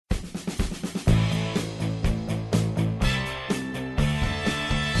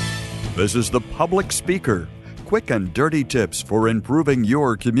This is The Public Speaker, quick and dirty tips for improving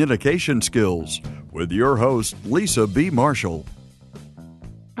your communication skills, with your host, Lisa B. Marshall.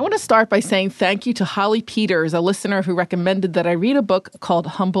 I want to start by saying thank you to Holly Peters, a listener who recommended that I read a book called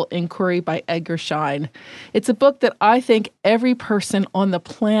Humble Inquiry by Edgar Schein. It's a book that I think every person on the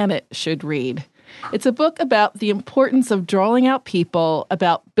planet should read. It's a book about the importance of drawing out people,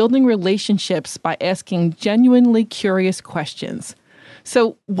 about building relationships by asking genuinely curious questions.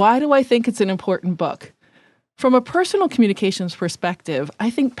 So why do I think it's an important book? From a personal communications perspective, I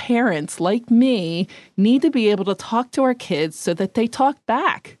think parents, like me, need to be able to talk to our kids so that they talk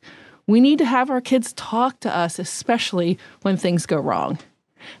back. We need to have our kids talk to us, especially when things go wrong.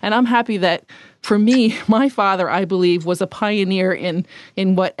 And I'm happy that, for me, my father, I believe, was a pioneer in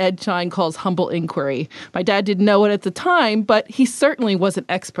what Ed Schein calls humble inquiry. My dad didn't know it at the time, but he certainly was an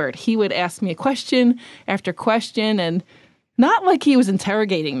expert. He would ask me question after question, and not like he was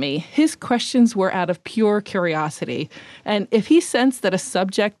interrogating me. His questions were out of pure curiosity. And if he sensed that a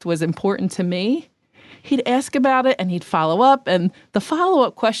subject was important to me, he'd ask about it and he'd follow up. And the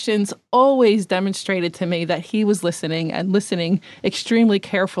follow-up questions always demonstrated to me that he was listening and listening extremely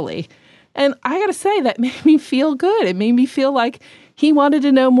carefully. And I got to say, that made me feel good. It made me feel like he wanted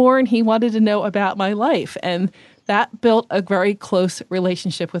to know more and he wanted to know about my life. And that built a very close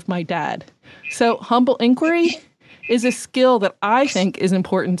relationship with my dad. So humble inquiry is a skill that I think is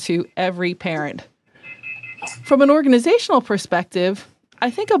important to every parent. From an organizational perspective, I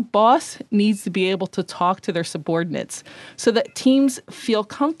think a boss needs to be able to talk to their subordinates so that teams feel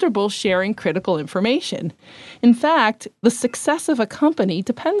comfortable sharing critical information. In fact, the success of a company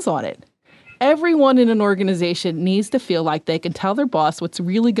depends on it. Everyone in an organization needs to feel like they can tell their boss what's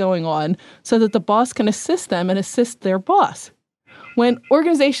really going on so that the boss can assist them and assist their boss. When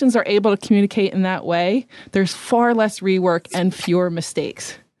organizations are able to communicate in that way, there's far less rework and fewer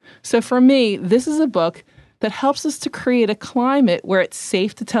mistakes. So for me, this is a book that helps us to create a climate where it's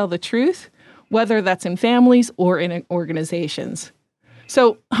safe to tell the truth, whether that's in families or in organizations.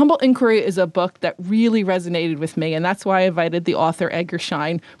 So Humble Inquiry is a book that really resonated with me, and that's why I invited the author Edgar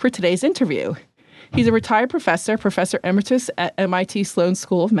Schein for today's interview. He's a retired professor, Professor Emeritus at MIT Sloan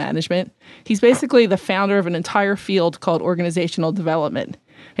School of Management. He's basically the founder of an entire field called organizational development.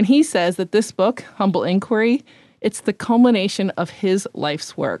 And he says that this book, Humble Inquiry, it's the culmination of his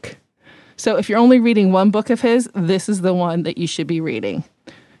life's work. So if you're only reading one book of his, this is the one that you should be reading.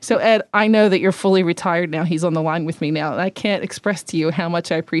 So Ed, I know that you're fully retired now. He's on the line with me now. And I can't express to you how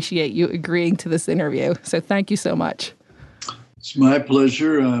much I appreciate you agreeing to this interview. So thank you so much. It's my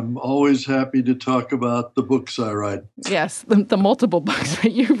pleasure. I'm always happy to talk about the books I write. Yes, the multiple books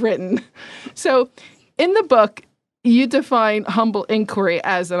that you've written. So in the book, you define humble inquiry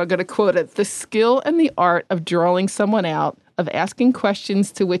as, and I'm going to quote it, the skill and the art of drawing someone out, of asking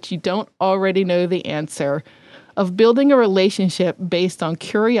questions to which you don't already know the answer, of building a relationship based on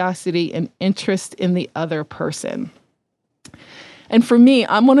curiosity and interest in the other person. And for me,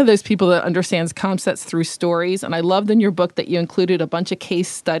 I'm one of those people that understands concepts through stories. And I loved in your book that you included a bunch of case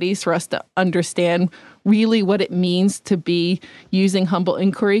studies for us to understand really what it means to be using humble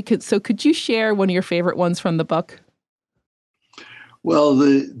inquiry. So could you share one of your favorite ones from the book? Well,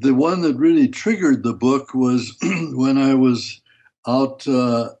 the one that really triggered the book was when I was out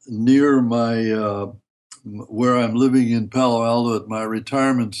near my where I'm living in Palo Alto at my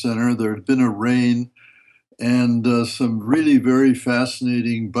retirement center. There had been a rain, and some really very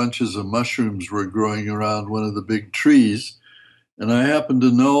fascinating bunches of mushrooms were growing around one of the big trees. And I happened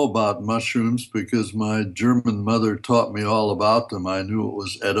to know about mushrooms because my German mother taught me all about them. I knew what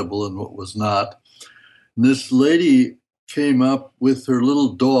was edible and what was not. And this lady came up with her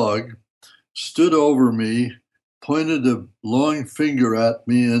little dog, stood over me, pointed a long finger at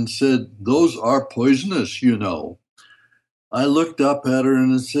me and said, "Those are poisonous, you know." I looked up at her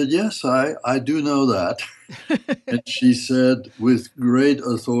and said, "Yes, I do know that." And she said, with great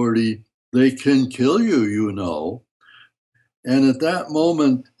authority, "They can kill you, you know." And at that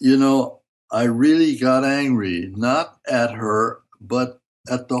moment, I really got angry, not at her, but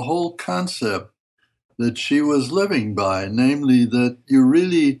at the whole concept that she was living by, namely that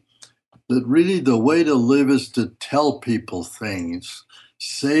really the way to live is to tell people things,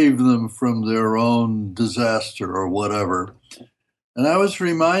 save them from their own disaster or whatever. And I was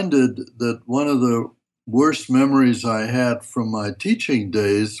reminded that one of the worst memories I had from my teaching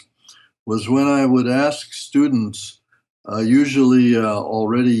days was when I would ask students, usually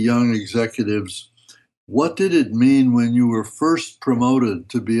already young executives, what did it mean when you were first promoted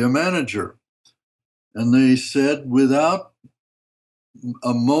to be a manager? And they said, without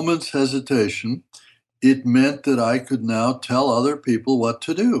a moment's hesitation, it meant that I could now tell other people what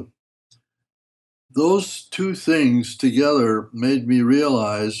to do. those two things together made me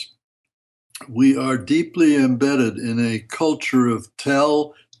realize we are deeply embedded in a culture of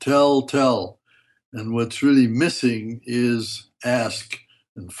tell, tell, tell. And what's really missing is ask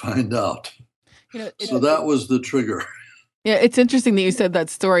and find out. So that was the trigger. Yeah, it's interesting that you said that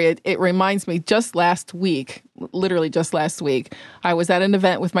story. It reminds me just last week, literally just last week, I was at an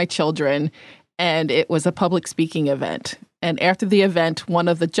event with my children, and it was a public speaking event. And after the event, one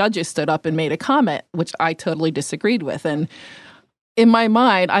of the judges stood up and made a comment, which I totally disagreed with. And in my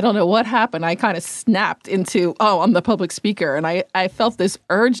mind, I don't know what happened. I kind of snapped into, oh, I'm the public speaker. And I felt this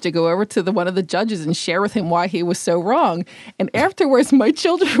urge to go over to one of the judges and share with him why he was so wrong. And afterwards, my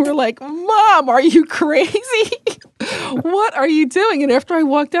children were like, Mom, are you crazy? What are you doing? And after I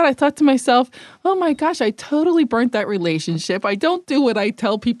walked out, I thought to myself, oh my gosh, I totally burnt that relationship. I don't do what I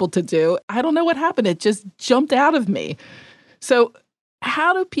tell people to do. I don't know what happened. It just jumped out of me. So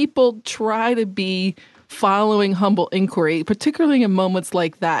how do people try to be following humble inquiry, particularly in moments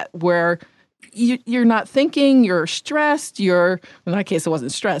like that where you're not thinking, you're stressed, in that case it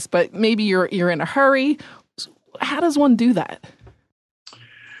wasn't stress, but maybe you're in a hurry. How does one do that?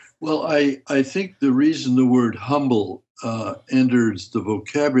 Well, I think the reason the word humble enters the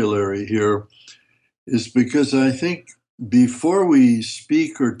vocabulary here is because I think before we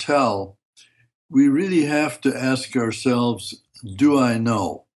speak or tell, we really have to ask ourselves, do I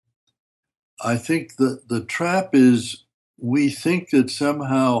know? I think that the trap is we think that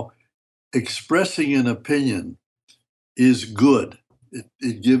somehow expressing an opinion is good.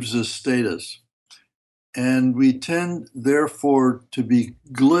 It gives us status. And we tend, therefore, to be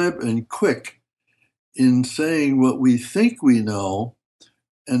glib and quick in saying what we think we know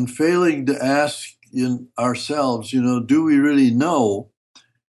and failing to ask ourselves, do we really know?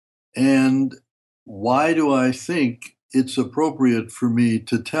 And why do I think it's appropriate for me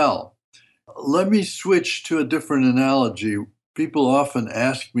to tell? Let me switch to a different analogy. People often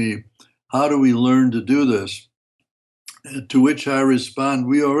ask me, how do we learn to do this? To which I respond,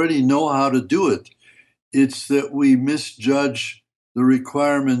 we already know how to do it. It's that we misjudge the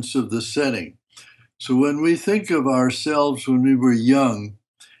requirements of the setting. So when we think of ourselves when we were young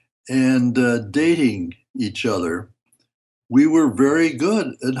and dating each other, we were very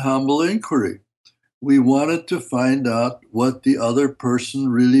good at humble inquiry. We wanted to find out what the other person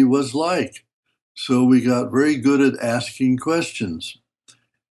really was like. So we got very good at asking questions.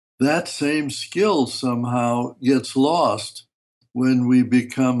 That same skill somehow gets lost when we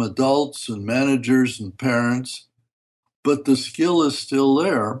become adults and managers and parents, but the skill is still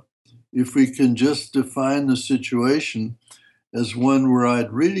there if we can just define the situation as one where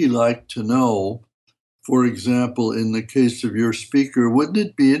I'd really like to know. For example, in the case of your speaker, wouldn't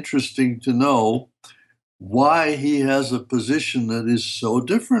it be interesting to know why he has a position that is so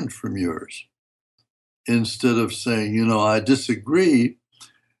different from yours? Instead of saying, I disagree,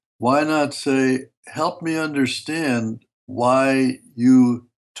 why not say, help me understand why you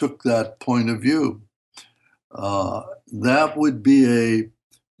took that point of view? That would be a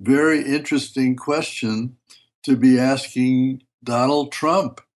very interesting question to be asking Donald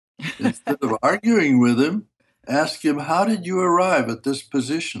Trump. Instead of arguing with him, ask him, how did you arrive at this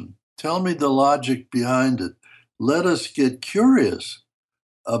position? Tell me the logic behind it. Let us get curious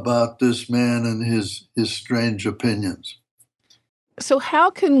about this man and his strange opinions. So how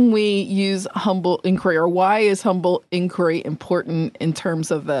can we use humble inquiry, or why is humble inquiry important in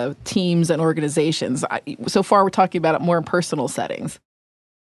terms of teams and organizations? So far, we're talking about it more in personal settings.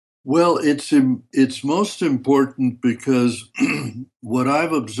 Well, it's most important because what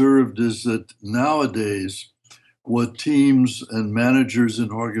I've observed is that nowadays, what teams and managers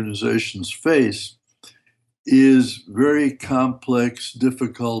and organizations face is very complex,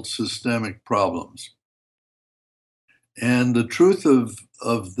 difficult, systemic problems. And the truth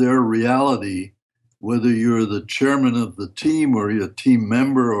of their reality, whether you're the chairman of the team or you're a team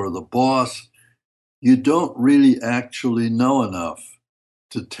member or the boss, you don't really actually know enough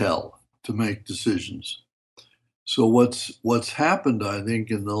to make decisions. So what's happened, I think,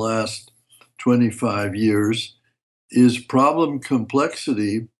 in the last 25 years is problem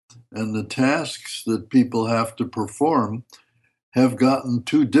complexity and the tasks that people have to perform have gotten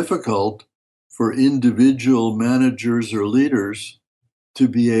too difficult for individual managers or leaders to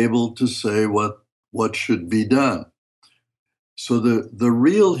be able to say what should be done. So the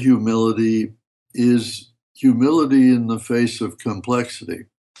real humility is humility in the face of complexity.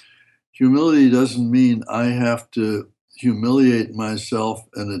 Humility doesn't mean I have to humiliate myself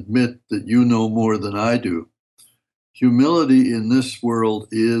and admit that you know more than I do. Humility in this world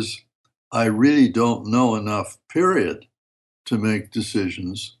is I really don't know enough, period, to make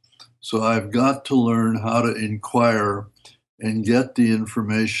decisions. So I've got to learn how to inquire and get the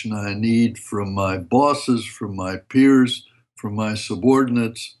information I need from my bosses, from my peers, from my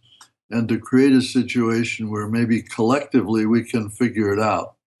subordinates, and to create a situation where maybe collectively we can figure it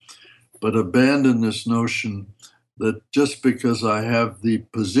out. But abandon this notion that just because I have the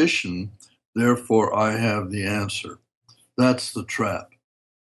position, therefore I have the answer. That's the trap.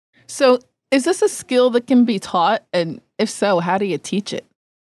 So, is this a skill that can be taught? And if so, how do you teach it?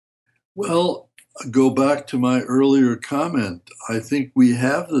 Well, go back to my earlier comment. I think we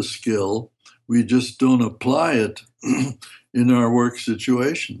have the skill, we just don't apply it in our work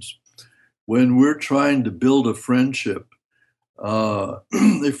situations. When we're trying to build a friendship,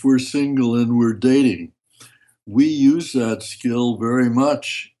 if we're single and we're dating, we use that skill very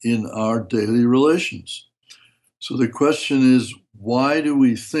much in our daily relations. So the question is, why do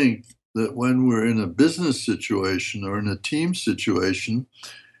we think that when we're in a business situation or in a team situation,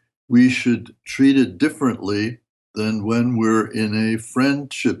 we should treat it differently than when we're in a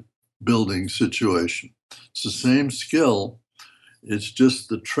friendship building situation? It's the same skill. It's just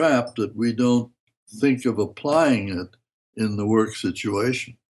the trap that we don't think of applying it in the work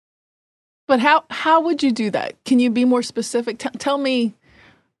situation. But how would you do that? Can you be more specific? Tell me,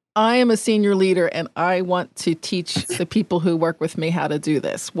 I am a senior leader and I want to teach the people who work with me how to do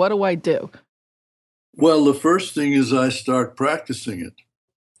this. What do I do? Well, the first thing is I start practicing it.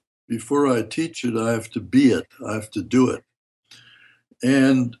 Before I teach it, I have to be it. I have to do it.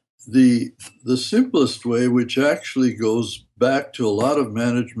 And the simplest way, which actually goes back to a lot of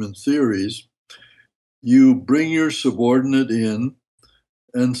management theories, you bring your subordinate in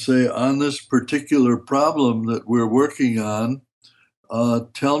and say, on this particular problem that we're working on,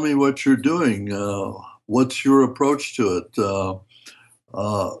 tell me what you're doing. What's your approach to it?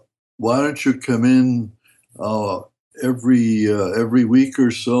 Why don't you come in every week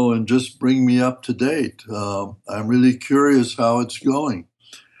or so and just bring me up to date? I'm really curious how it's going.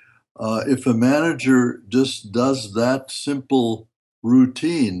 If a manager just does that simple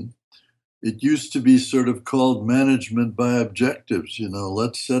routine, it used to be sort of called management by objectives.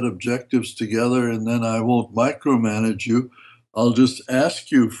 Let's set objectives together and then I won't micromanage you. I'll just ask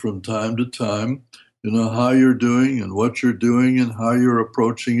you from time to time, how you're doing and what you're doing and how you're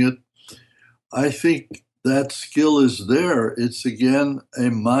approaching it. I think that skill is there. It's again a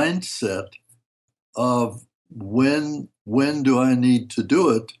mindset of when do I need to do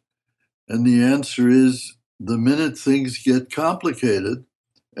it? And the answer is the minute things get complicated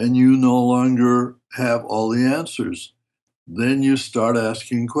and you no longer have all the answers, then you start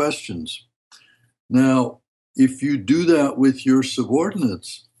asking questions. Now, if you do that with your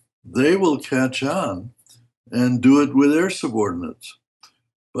subordinates, they will catch on and do it with their subordinates.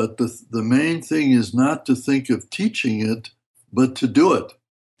 But the main thing is not to think of teaching it, but to do it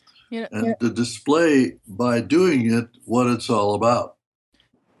and to display by doing it what it's all about.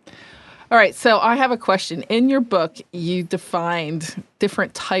 All right, so I have a question. In your book, you defined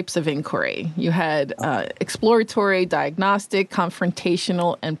different types of inquiry. You had exploratory, diagnostic,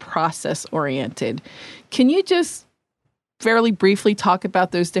 confrontational, and process-oriented. Can you just fairly briefly talk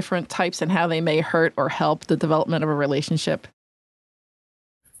about those different types and how they may hurt or help the development of a relationship?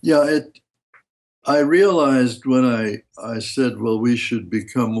 Yeah, I realized when I said, well, we should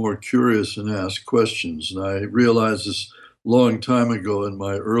become more curious and ask questions. And I realized this long time ago in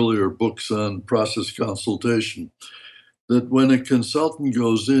my earlier books on process consultation, that when a consultant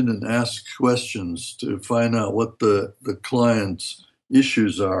goes in and asks questions to find out what the client's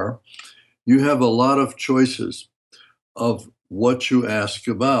issues are, you have a lot of choices of what you ask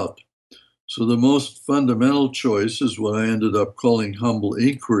about. So the most fundamental choice is what I ended up calling humble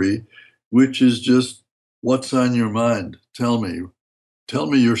inquiry, which is just what's on your mind. Tell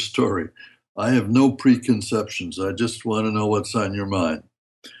me your story. I have no preconceptions. I just want to know what's on your mind.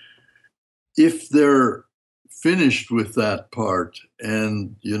 If they're finished with that part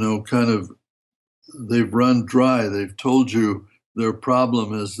and, kind of they've run dry, they've told you their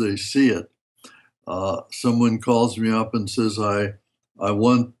problem as they see it. Someone calls me up and says, I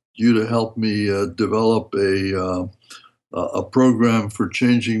want you to help me develop a program for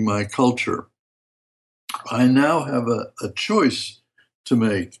changing my culture. I now have a choice to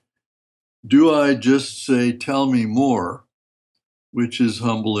make. Do I just say, tell me more, which is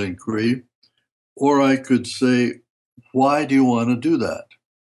humble inquiry, or I could say, why do you want to do that?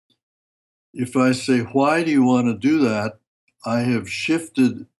 If I say, why do you want to do that? I have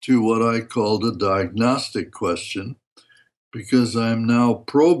shifted to what I call the diagnostic question, because I'm now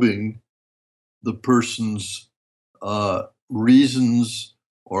probing the person's reasons,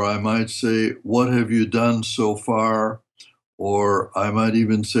 or I might say, what have you done so far? or I might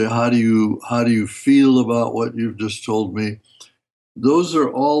even say, how do you feel about what you've just told me? Those are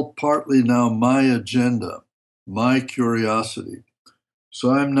all partly now my agenda, my curiosity.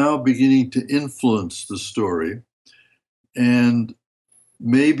 So I'm now beginning to influence the story, and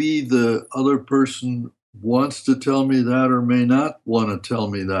maybe the other person wants to tell me that or may not want to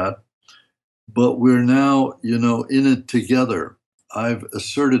tell me that, but we're now, in it together. I've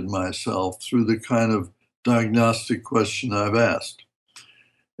asserted myself through the kind of diagnostic question I've asked.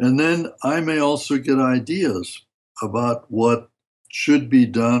 And then I may also get ideas about what should be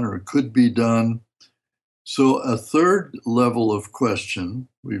done or could be done. So, a third level of question,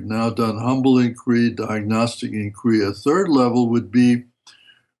 we've now done humble inquiry, diagnostic inquiry. A third level would be,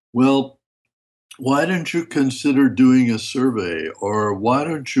 well, why don't you consider doing a survey? Or why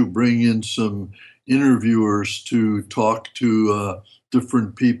don't you bring in some interviewers to talk to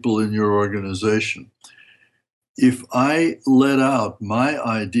different people in your organization? If I let out my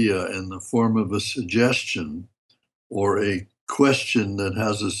idea in the form of a suggestion or a question that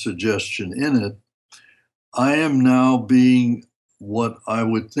has a suggestion in it, I am now being what I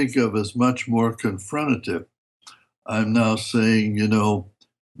would think of as much more confrontative. I'm now saying,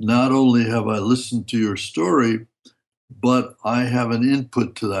 not only have I listened to your story, but I have an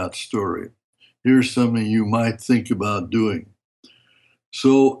input to that story. Here's something you might think about doing.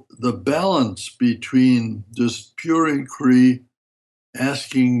 So the balance between just pure inquiry,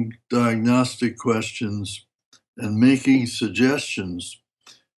 asking diagnostic questions, and making suggestions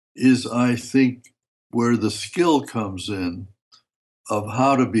is, I think, where the skill comes in of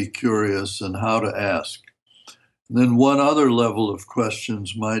how to be curious and how to ask. And then one other level of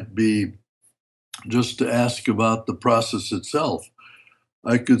questions might be just to ask about the process itself.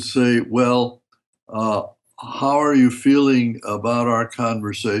 I could say, well, how are you feeling about our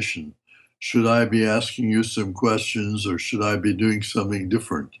conversation? Should I be asking you some questions or should I be doing something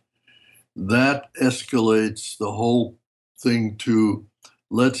different? That escalates the whole thing to,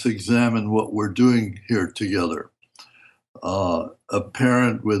 let's examine what we're doing here together. A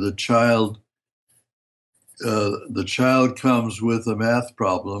parent with a child, the child comes with a math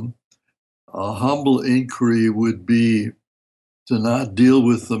problem. A humble inquiry would be to not deal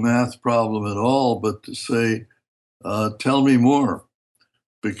with the math problem at all, but to say, tell me more,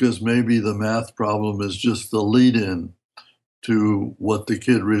 because maybe the math problem is just the lead in to what the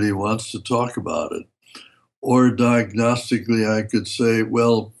kid really wants to talk about it. Or diagnostically, I could say,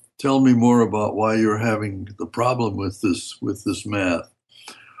 well, tell me more about why you're having the problem with this math.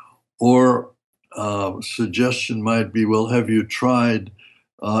 Or suggestion might be, well, have you tried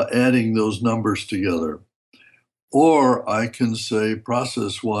adding those numbers together? Or I can say,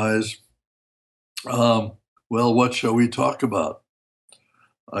 process wise, well, what shall we talk about?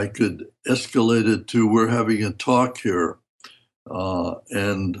 I could escalate it to, we're having a talk here,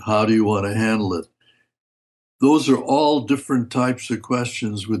 and how do you want to handle it? Those are all different types of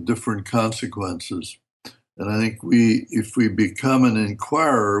questions with different consequences. And I think if we become an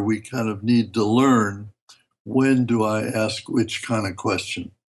inquirer, we kind of need to learn, when do I ask which kind of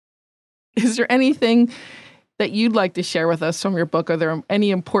question? Is there anything that you'd like to share with us from your book? Are there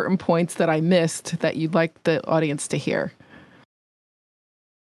any important points that I missed that you'd like the audience to hear?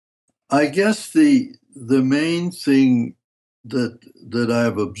 I guess the main thing that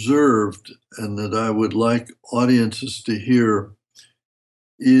I've observed and that I would like audiences to hear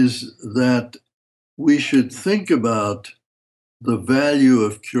is that we should think about the value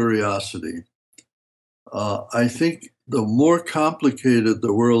of curiosity. I think the more complicated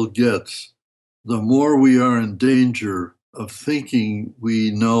the world gets, the more we are in danger of thinking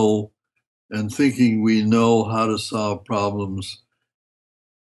we know and thinking we know how to solve problems.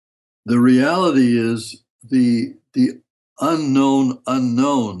 The reality is the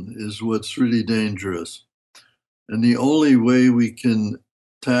unknown is what's really dangerous. And the only way we can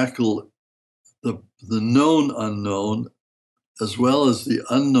tackle the known unknown as well as the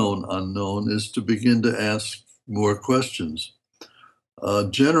unknown is to begin to ask more questions.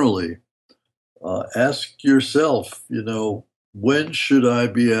 Generally, ask yourself, when should I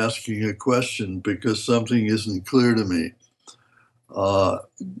be asking a question because something isn't clear to me?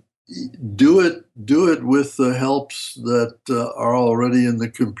 Do it with the helps that are already in the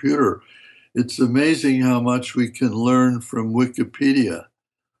computer. It's amazing how much we can learn from Wikipedia,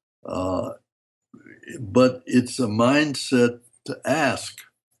 but it's a mindset to ask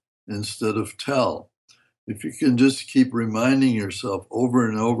instead of tell. If you can just keep reminding yourself over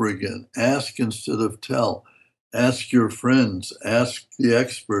and over again, ask instead of tell, ask your friends, ask the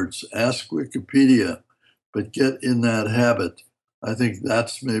experts, ask Wikipedia, but get in that habit. I think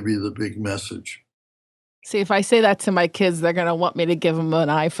that's maybe the big message. See, if I say that to my kids, they're going to want me to give them an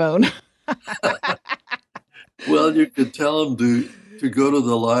iPhone. Well, you could tell them to go to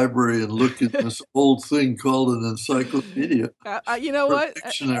the library and look at this old thing called an encyclopedia You know or what?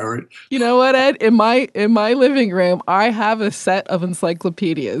 dictionary. You know what, Ed? In my living room, I have a set of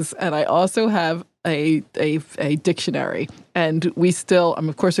encyclopedias, and I also have a dictionary. And we still,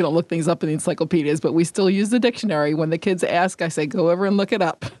 of course, we don't look things up in the encyclopedias, but we still use the dictionary. When the kids ask, I say, go over and look it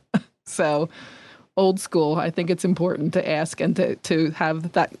up. So, old school. I think it's important to ask and to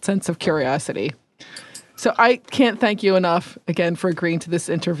have that sense of curiosity. So I can't thank you enough again for agreeing to this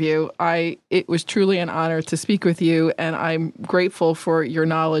interview. It was truly an honor to speak with you, and I'm grateful for your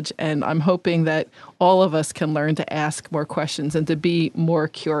knowledge, and I'm hoping that all of us can learn to ask more questions and to be more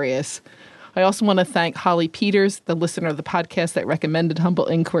curious. I also want to thank Holly Peters, the listener of the podcast that recommended Humble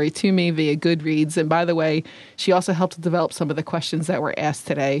Inquiry to me via Goodreads. And by the way, she also helped develop some of the questions that were asked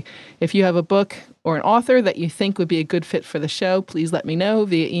today. If you have a book or an author that you think would be a good fit for the show, please let me know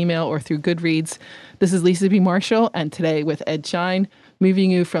via email or through Goodreads. This is Lisa B. Marshall, and today with Ed Schein,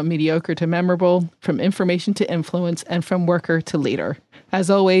 moving you from mediocre to memorable, from information to influence, and from worker to leader. As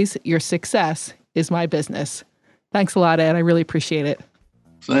always, your success is my business. Thanks a lot, Ed. I really appreciate it.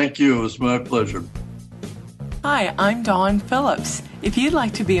 Thank you. It was my pleasure. Hi, I'm Dawn Phillips. If you'd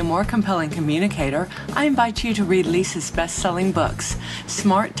like to be a more compelling communicator, I invite you to read Lisa's best-selling books,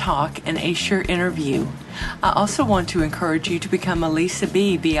 Smart Talk and Ace Your Interview. I also want to encourage you to become a Lisa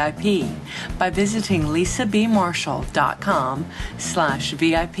B VIP by visiting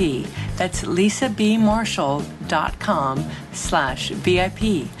lisabmarshall.com/VIP. That's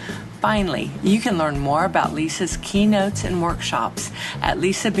lisabmarshall.com/VIP. Finally, you can learn more about Lisa's keynotes and workshops at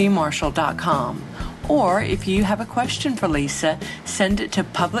lisabmarshall.com. Or if you have a question for Lisa, send it to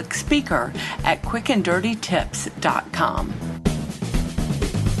publicspeaker@quickanddirtytips.com.